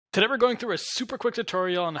Today we're going through a super quick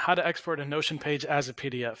tutorial on how to export a Notion page as a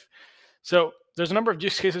PDF. So there's a number of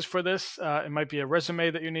use cases for this. It might be a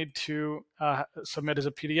resume that you need to submit as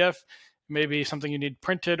a PDF, maybe something you need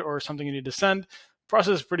printed or something you need to send. The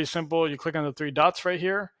process is pretty simple. You click on the three dots right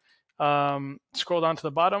here, scroll down to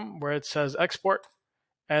the bottom where it says export,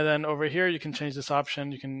 and then over here you can change this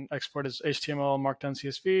option. You can export as HTML, Markdown,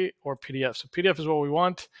 CSV, or PDF. So PDF is what we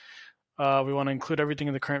want. We want to include everything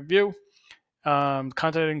in the current view.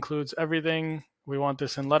 Content includes everything. We want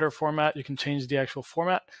this in letter format. You can change the actual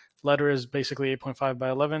format. Letter is basically 8.5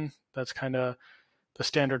 by 11. That's kind of the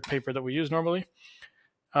standard paper that we use normally.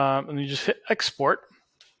 And you just hit export.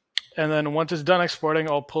 And then once it's done exporting,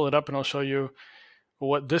 I'll pull it up and I'll show you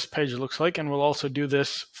what this page looks like. And we'll also do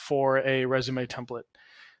this for a resume template.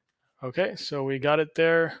 Okay, so we got it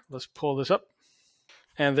there. Let's pull this up.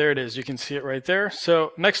 And there it is. You can see it right there.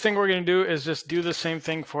 So next thing we're going to do is just do the same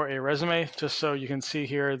thing for a resume, just so you can see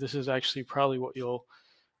here. This is actually probably what you'll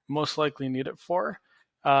most likely need it for.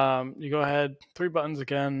 You go ahead, three buttons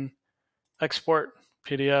again, export,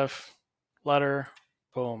 PDF, letter,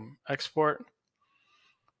 boom, export.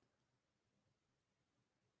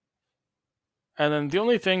 And then the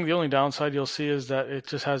only downside you'll see is that it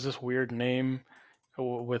just has this weird name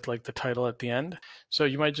with like the title at the end. So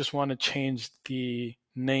you might just want to change the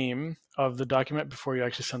name of the document before you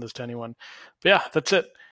actually send this to anyone. But yeah, that's it.